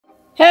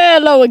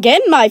Hello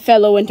again, my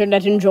fellow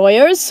internet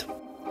enjoyers.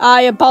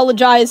 I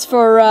apologize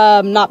for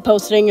not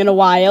posting in a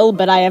while,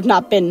 but I have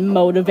not been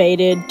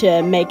motivated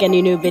to make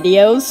any new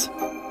videos.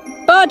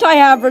 But I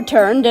have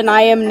returned, and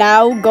I am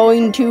now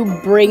going to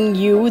bring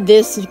you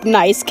this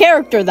nice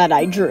character that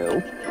I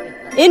drew.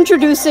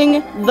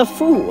 Introducing the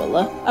Fool,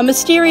 a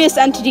mysterious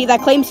entity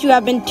that claims to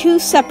have been two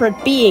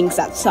separate beings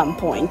at some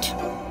point.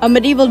 A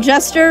medieval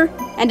jester,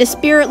 and a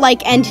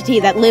spirit-like entity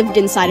that lived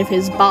inside of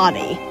his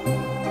body.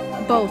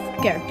 Both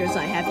characters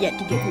I have yet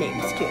to give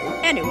names to.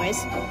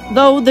 Anyways,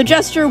 though the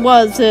jester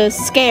was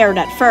scared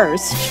at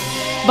first,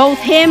 both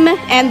him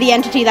and the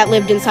entity that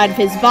lived inside of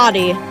his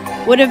body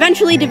would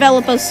eventually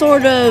develop a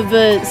sort of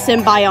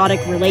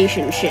symbiotic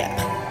relationship.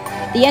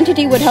 The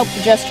entity would help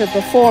the jester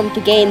perform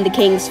to gain the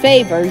king's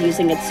favor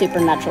using its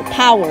supernatural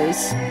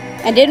powers,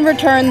 and in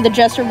return the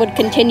jester would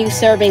continue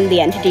serving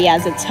the entity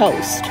as its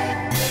host.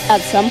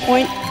 At some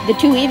point, the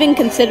two even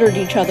considered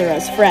each other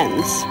as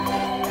friends.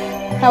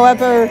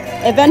 However,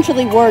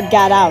 eventually word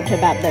got out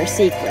about their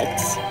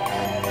secrets.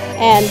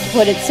 And, to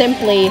put it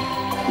simply,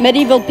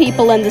 medieval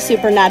people and the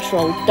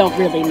supernatural don't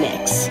really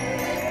mix.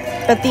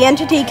 But the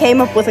entity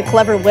came up with a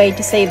clever way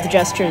to save the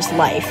jester's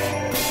life,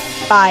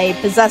 by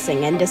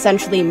possessing and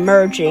essentially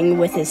merging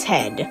with his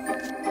head.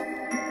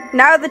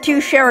 Now the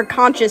two share a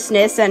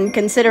consciousness and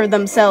consider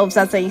themselves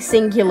as a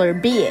singular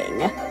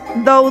being,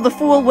 though the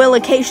Fool will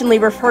occasionally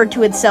refer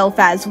to itself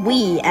as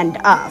we and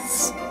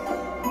us.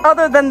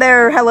 Other than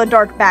their hella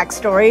dark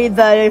backstory,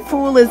 the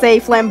Fool is a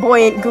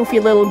flamboyant, goofy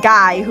little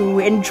guy who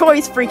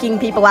enjoys freaking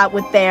people out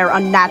with their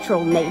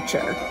unnatural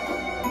nature.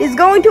 He's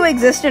going to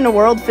exist in a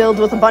world filled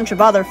with a bunch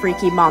of other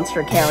freaky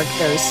monster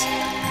characters.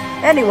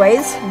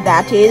 Anyways,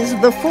 that is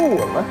the Fool.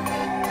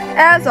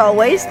 As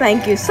always,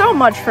 thank you so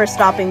much for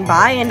stopping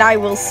by, and I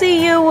will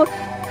see you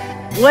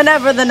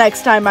whenever the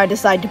next time I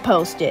decide to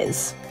post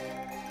is.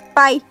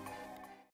 Bye!